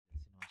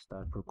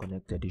Staad Pro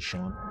Connect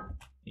edition.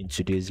 In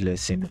today's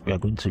lesson, we are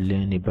going to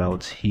learn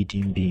about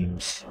hidden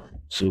beams.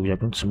 So we are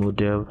going to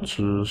model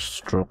two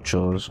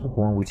structures,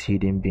 one with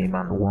hidden beam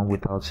and one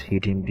without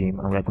hidden beam,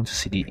 and we are going to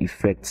see the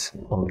effects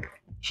of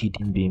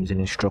hidden beams in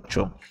a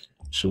structure.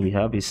 So we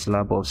have a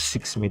slab of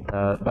 6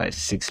 meter by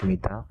 6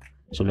 meter.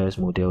 So let's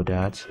model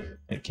that.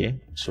 Okay,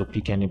 so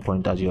pick any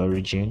point as your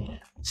origin,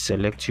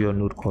 select your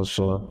node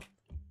cursor.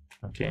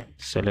 Okay,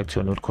 select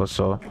your node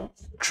cursor,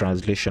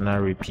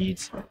 translational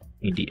repeat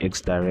in the x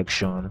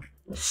direction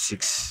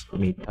 6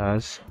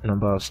 meters,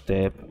 number of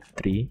step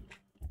 3.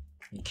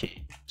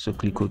 Okay, so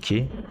click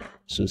OK.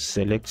 So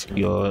select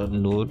your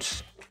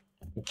nodes.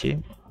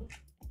 Okay,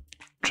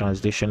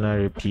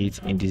 translational repeat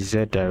in the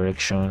z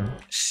direction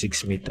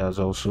 6 meters,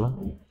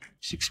 also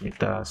 6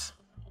 meters,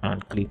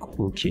 and click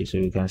OK. So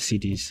you can see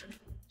this.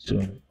 So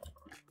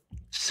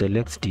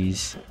select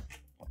this,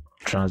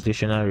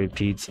 translational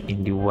repeat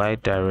in the y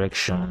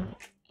direction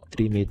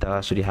 3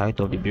 meters. So the height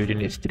of the building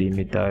is 3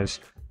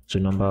 meters. So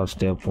number of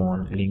step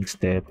 1, link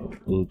step.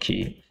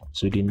 Okay,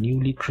 so the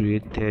newly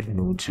created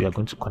nodes, we are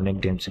going to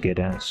connect them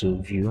together. So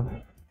view.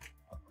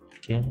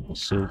 Okay,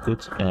 so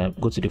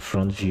go to the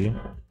front view,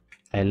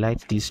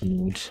 highlight these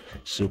nodes.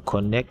 So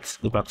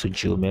connect, go back to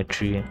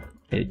geometry,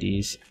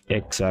 this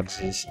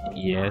x-axis,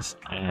 yes,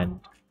 and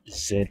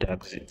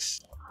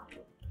z-axis.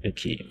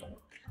 Okay,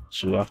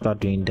 so after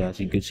doing that,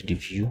 you go to the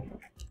view,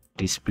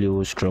 display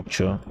whole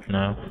structure.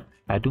 Now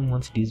I don't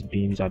want these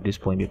beams at this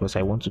point because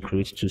I want to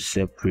create two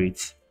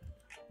separate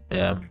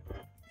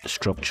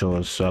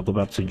structures. So I'll go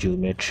back to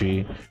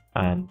geometry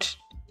and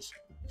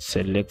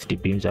select the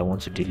beams I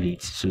want to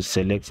delete. So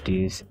select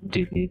this,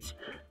 delete,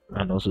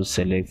 and also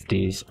select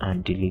this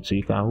and delete. So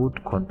you can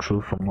hold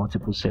control from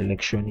multiple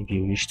selection if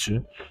you wish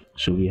to.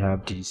 So we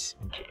have this.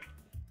 Okay,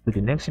 so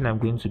the next thing I'm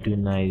going to do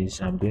now is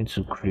I'm going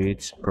to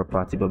create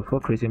property, but before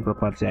creating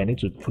property I need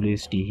to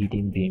place the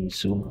hidden beam.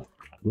 So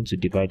I'm going to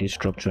divide this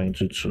structure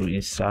into two.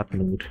 Insert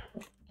node,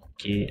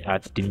 okay,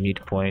 at the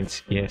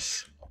midpoint,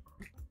 yes,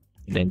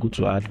 then go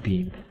to add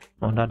beam.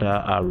 Under the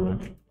arrow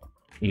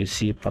you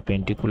see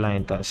perpendicular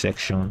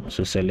intersection,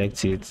 so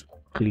select it,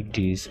 click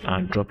this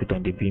and drop it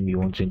on the beam you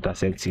want to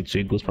intersect it, so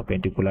it goes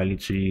perpendicularly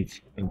to it.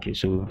 Okay,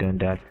 so we've done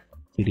that.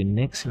 So the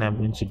next thing I'm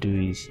going to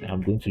do is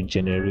I'm going to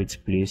generate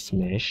place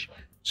mesh.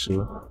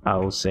 So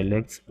I'll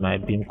select my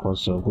beam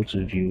cursor, go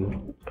to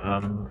view,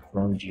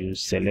 front view,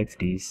 select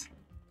this.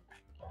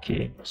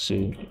 Okay,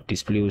 so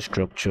display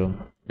structure,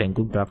 then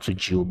go back to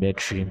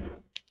geometry,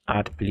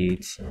 add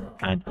plates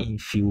and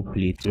infill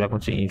plates. We are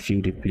going to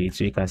infill the plate.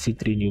 So you can see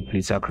 3 new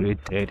plates are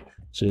created.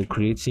 So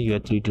creating your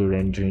 3D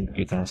rendering,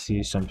 you can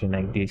see something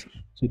like this.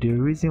 So the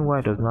reason why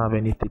it does not have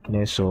any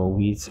thickness or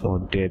width or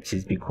depth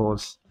is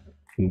because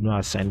we've not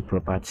assigned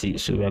property.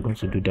 So we are going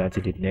to do that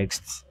in the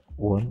next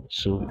one.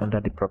 So under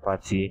the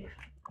property,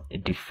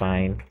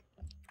 define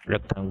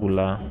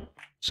rectangular.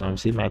 So I'm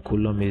saying my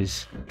column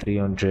is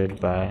 300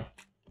 by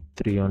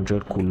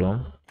 300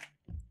 column.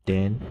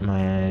 Then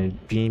my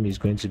beam is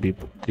going to be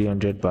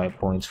 300 by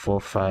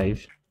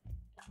 0.45.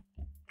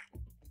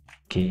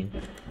 Okay,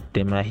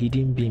 then my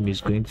hidden beam is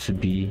going to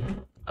be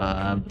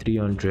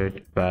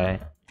 300 by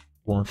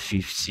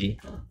 150,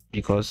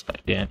 because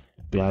then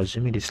we are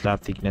assuming the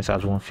slab thickness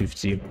as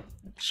 150.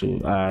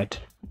 So add,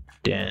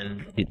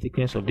 then the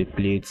thickness of the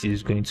plate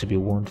is going to be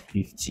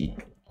 150.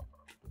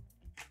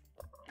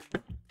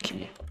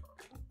 Okay,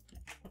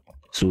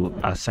 so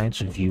assign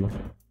to view,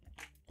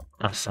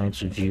 assign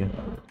to view.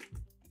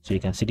 So you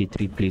can see the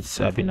 3 plates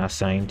have been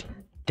assigned.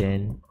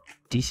 Then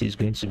this is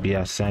going to be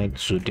assigned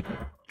to the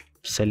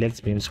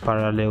select beams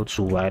parallel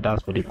to y,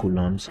 that's for the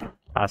columns.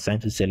 Assign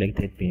to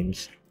selected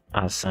beams,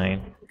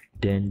 assign.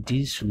 Then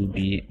this will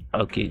be,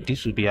 okay,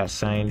 this will be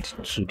assigned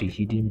to the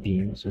hidden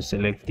beam. So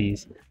select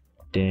this.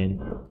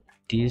 Then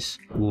this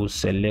will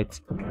select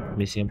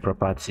missing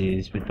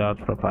properties, without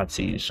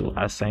properties. So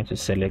assign to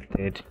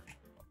selected,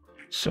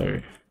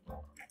 sorry.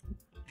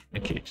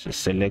 Okay, so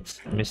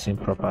select missing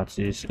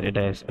properties,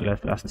 either is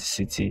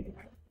elasticity.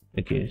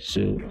 Okay,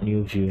 so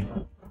new view.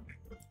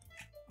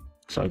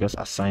 So I just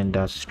assign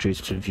that straight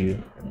to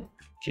view.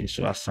 Okay,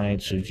 so assign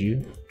to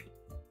view,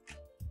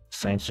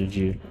 assign to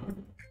view.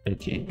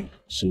 Okay,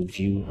 so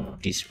view,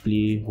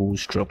 display whole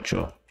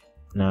structure.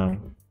 Now,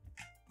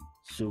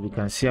 so we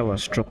can see our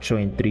structure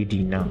in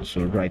 3D now.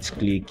 So right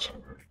click,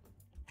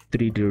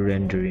 3D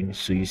rendering.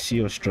 So you see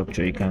your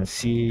structure, you can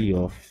see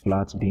your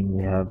flat beam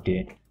we have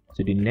there.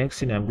 So the next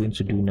thing I'm going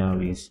to do now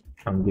is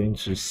I'm going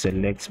to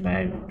select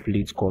my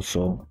plate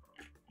cursor.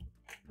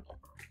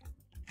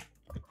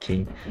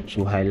 Okay,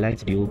 so highlight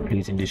the whole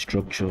plate in the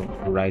structure,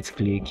 right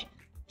click,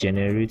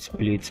 generate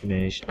plate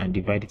mesh and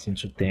divide it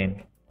into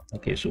 10.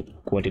 Okay, so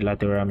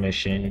quadrilateral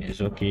meshing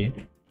is okay.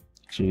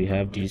 So we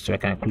have this, so I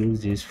can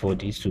close this for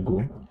this to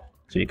go.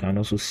 So you can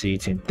also see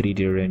it in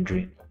 3D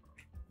rendering.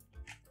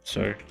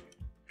 Sorry,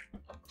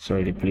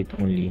 the plate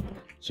only.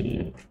 So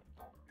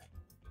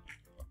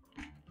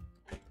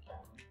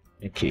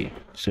okay,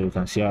 so you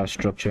can see our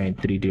structure in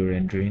 3D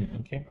rendering.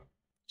 Okay,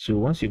 so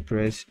once you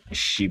press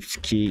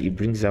shift key, it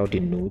brings out the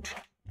node.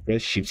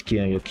 press shift key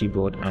on your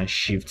keyboard and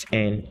shift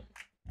N.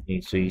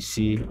 Okay, so you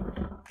see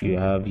you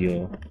have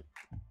your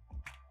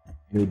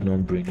node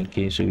numbering.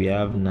 Okay, so we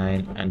have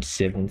 9 and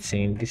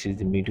 17. This is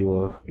the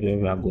middle of where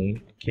we are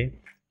going. Okay,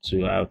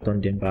 so I'll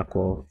turn them back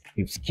off,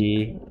 shift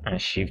K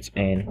and shift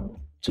N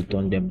to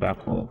turn them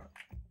back off.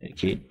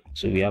 Okay,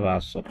 so we have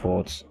our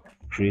support,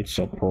 create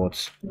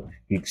support,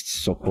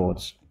 fixed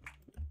support,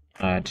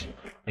 add.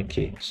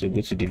 Okay, so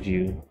go to the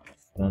view,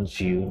 front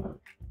view,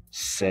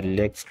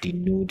 select the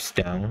nodes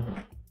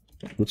down,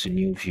 go to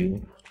new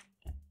view.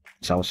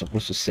 So I was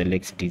supposed to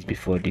select this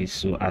before this,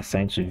 so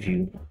assign to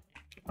view,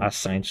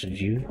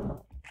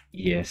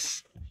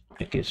 yes.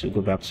 Okay, so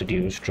go back to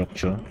the old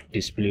structure,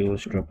 display old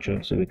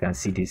structure, so we can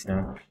see this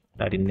now.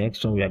 Now the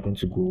next one we are going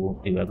to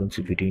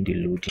be doing the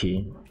load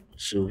here.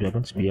 So we are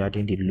going to be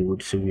adding the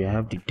load. So we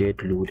have the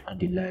dead load and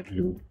the live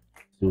load.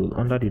 So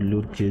under the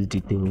load case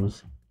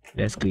details,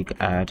 let's click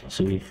add.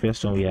 So the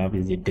first one we have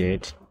is the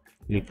dead,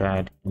 click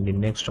add, and the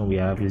next one we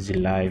have is the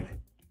live,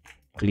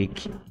 click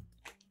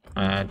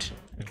add.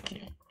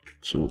 Okay,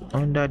 so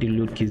under the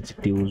load case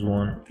details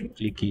one,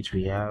 click it,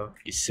 we have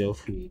the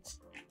self weight,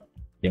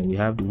 then we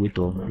have the weight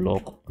of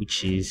block,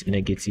 which is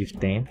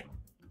 -10,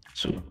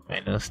 so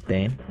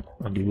 -10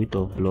 on the weight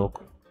of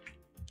block,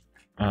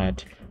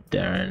 add.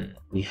 Then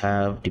we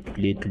have the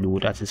plate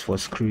load, that is for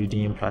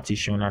screening,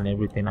 partition and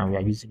everything, and we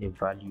are using a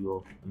value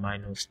of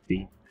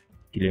 -3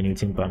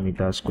 kilonewton per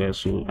meter square,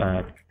 so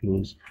add,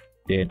 close.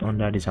 Then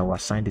under this I will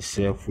assign the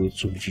self weight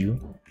to view,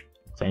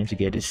 so I need to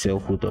get the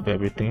self weight of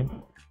everything.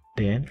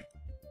 Then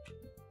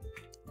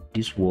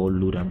this wall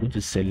load, I'm going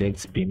to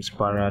select beams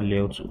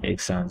parallel to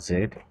X and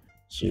Z,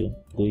 so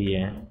go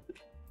here,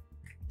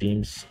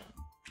 beams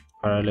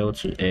parallel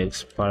to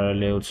X,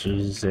 parallel to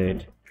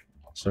Z,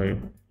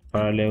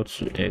 parallel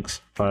to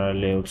X,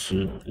 parallel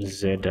to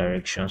Z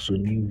direction, so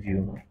new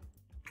view.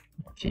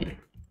 Okay,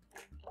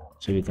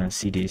 so you can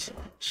see this.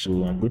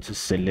 So I'm going to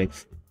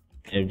select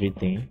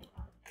everything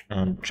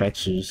and try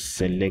to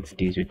select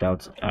this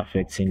without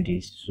affecting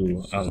this.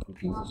 So I'll do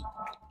this.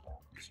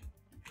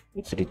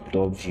 Go to the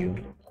top view,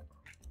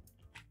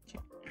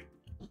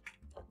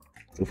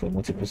 go for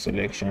multiple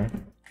selection.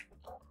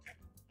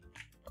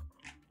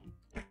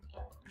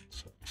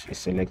 So she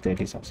selected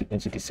this, I'm going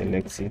to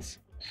deselect it.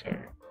 Sorry.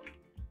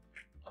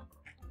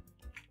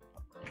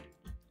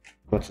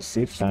 But to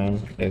save time,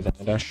 there's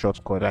another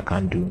shortcut I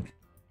can do.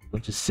 I'm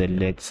going to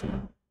select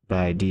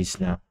by this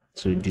now.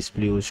 So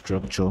display all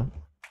structure,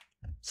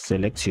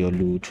 select your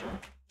load,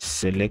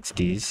 select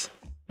this.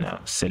 Now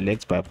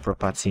select by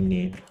property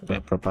name, by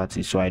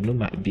property. So I know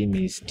my beam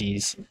is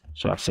this,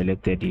 so I've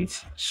selected it.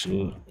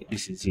 So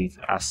this is it,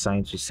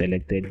 assign to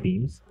selected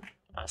beams,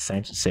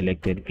 assign to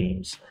selected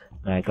beams.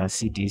 Now I can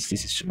see this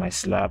is to my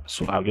slab,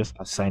 so I'll just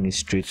assign it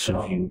straight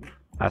to view,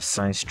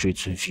 assign straight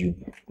to view.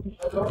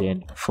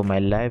 Then for my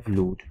live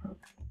load,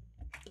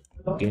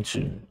 I'm going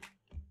to,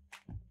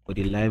 for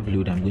the live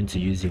load, I'm going to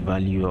use a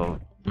value of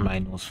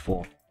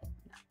 -4.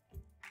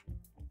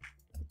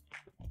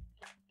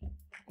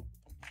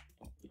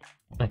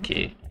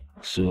 Okay,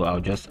 so I'll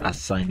just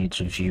assign it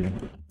to view.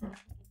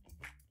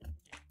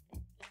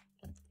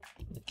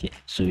 Okay,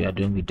 so we are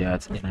done with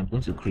that. Then I'm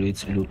going to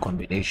create load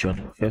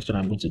combination. First one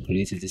I'm going to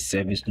create is the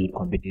service load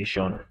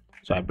combination.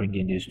 So I bring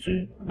in these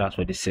two, that's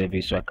for the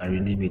service, so I can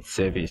rename it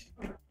service.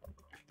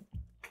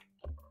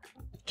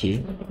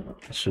 Okay,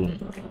 so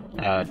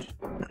add,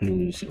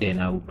 close. Then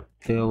I'll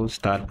tell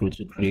Staad Pro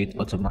to create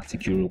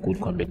automatic Euro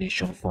code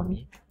combination for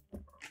me.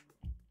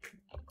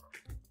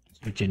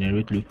 So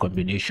generate load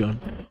combination,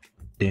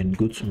 then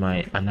go to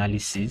my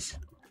analysis,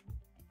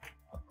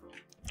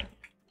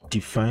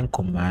 define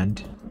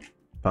command,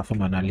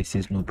 perform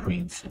analysis, no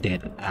prints,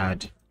 then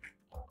add.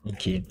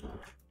 Okay,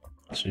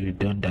 so we've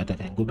done that. I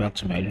can go back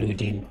to my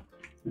loading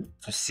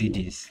to see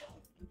this.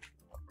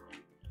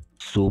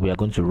 So we are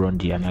going to run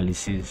the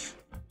analysis.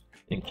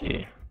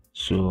 Okay,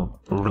 so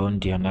run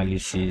the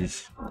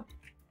analysis.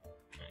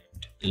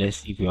 Let's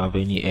see if you have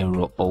any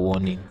error or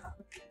warning.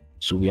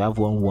 So we have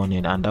one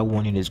warning, and that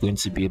warning is going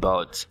to be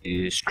about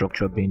a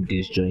structure being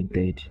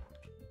disjointed.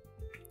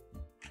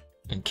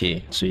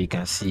 Okay, so you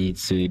can see it,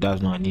 so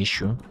that's not an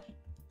issue.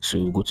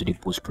 So go to the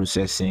post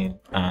processing,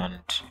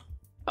 and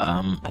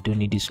I don't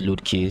need this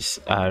load case,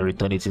 I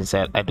return it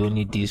inside. I don't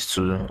need this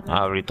too,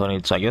 I'll return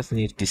it. So I just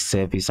need the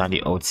service and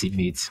the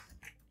ultimate.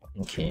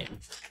 Okay,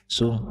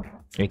 so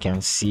we can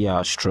see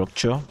our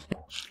structure.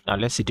 Now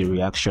let's see the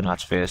reaction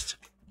at first.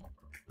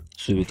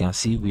 So we can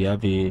see we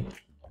have a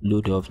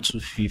load of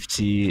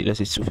 250, let's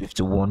say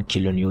 251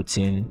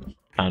 kilonewton,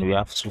 and we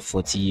have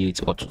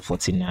 248 or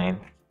 249.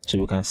 So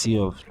we can see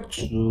of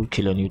 2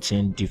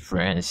 kilonewton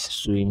difference.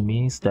 So it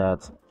means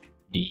that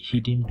the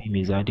hidden beam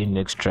is adding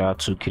extra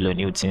 2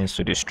 kilonewtons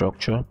to the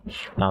structure.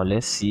 Now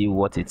let's see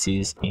what it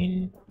is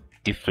in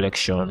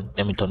deflection.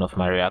 Let me turn off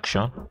my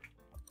reaction.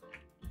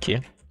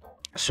 Okay,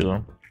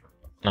 so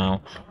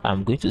now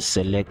I'm going to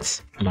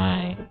select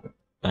my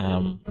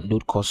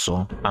node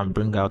cursor and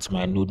bring out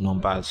my node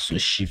numbers. So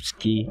shift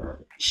K,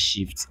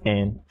 shift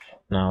N.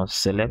 Now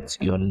select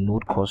your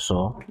node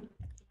cursor,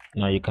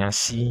 Now you can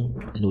see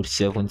node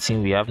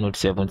 17. We have node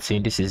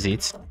 17. This is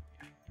it.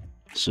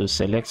 So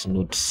select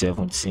node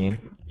 17.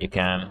 You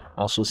can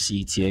also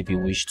see it here if you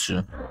wish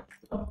to.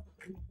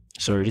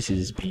 Sorry, this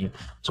is beam.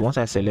 So once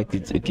I select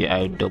it, okay,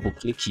 I double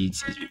click it.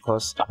 It's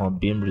because I'm on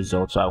beam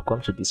result, so I'll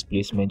come to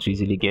displacement to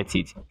easily get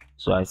it.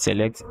 So I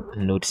select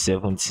node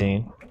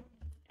 17.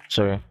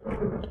 Sorry,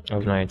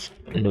 that's right,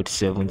 node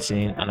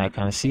 17, and I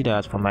can see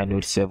that for my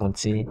node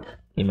 17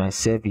 in my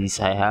service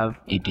I have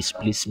a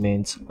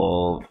displacement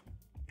of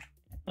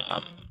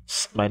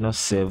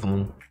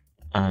 -7,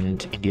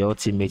 and in the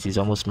ultimate is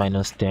almost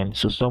 -10.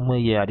 So somewhere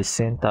here at the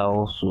center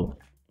also,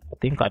 I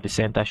think at the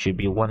center should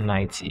be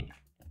 190.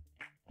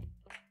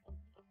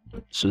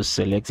 So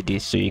select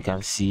this so you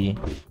can see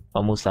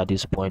almost at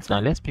this point. Now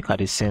let's pick at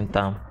the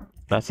center,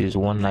 that is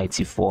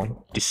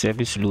 194. The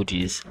service load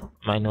is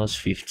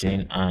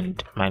 -15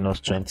 and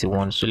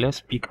 -21. So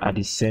let's pick at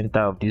the center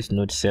of this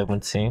node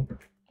 17.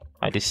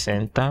 At the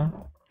center,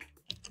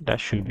 that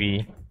should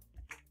be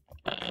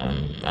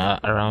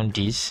around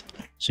this,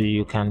 so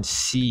you can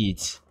see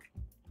it,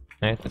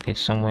 right? Okay,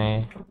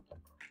 somewhere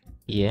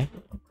here.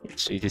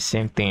 So it's the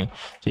same thing,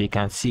 so you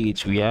can see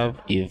it. We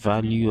have a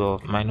value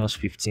of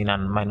 -15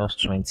 and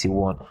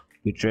 -21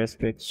 with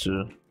respect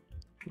to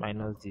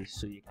minus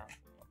this.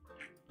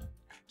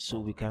 So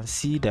we can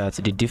see that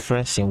the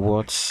difference in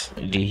what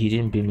the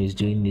hidden beam is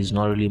doing is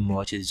not really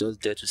much. It's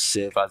just there to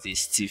serve as a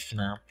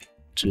stiffener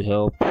to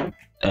help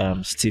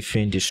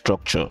stiffen the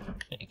structure.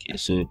 Okay,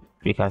 so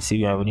we can see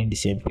we are running the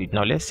same page.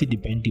 Now let's see the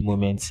bending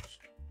moment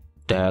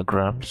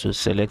diagram. So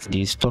select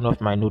this, turn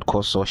off my node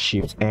cursor,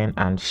 shift N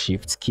and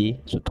shift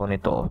K to turn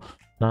it off.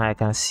 Now I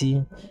can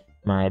see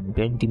my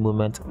bending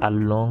moment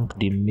along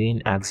the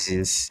main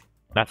axis,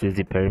 that is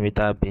the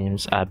perimeter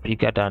beams, are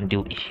bigger than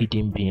the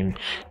hidden beam.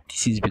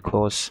 This is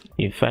because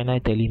in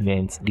finite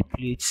elements the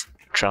plate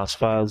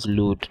transfers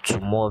load to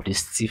more of the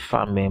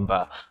stiffer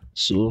member.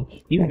 So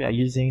if we are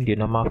using the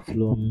normal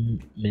floor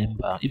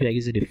member, if we are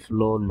using the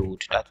floor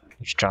load that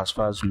which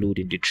transfers load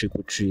in the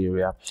triple tree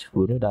area,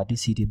 we know that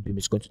this hidden beam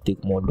is going to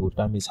take more load.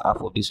 That means half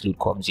of this load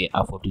comes here,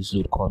 half of this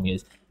load comes here.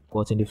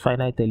 But in the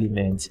finite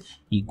element,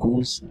 it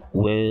goes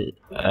where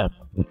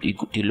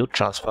the load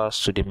transfers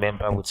to the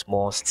member with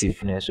more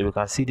stiffness. So we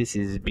can see this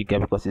is bigger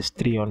because it's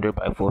 300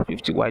 by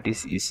 450. Why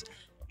this is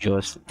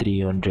just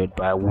 300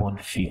 by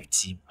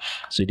 150,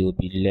 so there will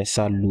be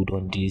lesser load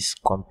on this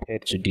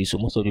compared to this. So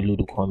most of the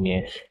load will come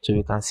here, so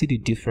we can see the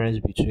difference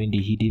between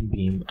the hidden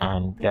beam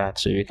and that.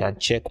 So we can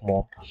check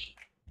more.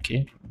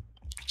 Okay,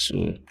 so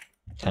you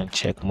can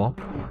check more.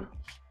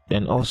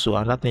 Then also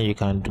another thing you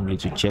can do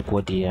is to check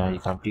what they are. You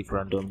can pick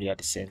randomly at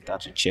the center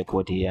to check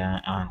what they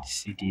are and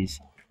see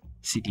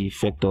the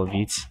effect of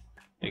it.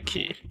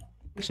 Okay,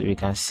 so we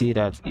can see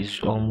that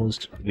it's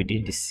almost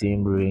within the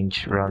same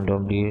range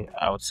randomly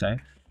outside.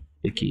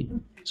 Okay,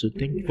 so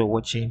thank you for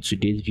watching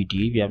today's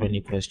video. If you have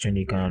any question,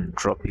 you can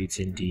drop it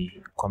in the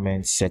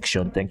comment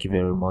section. Thank you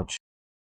very much.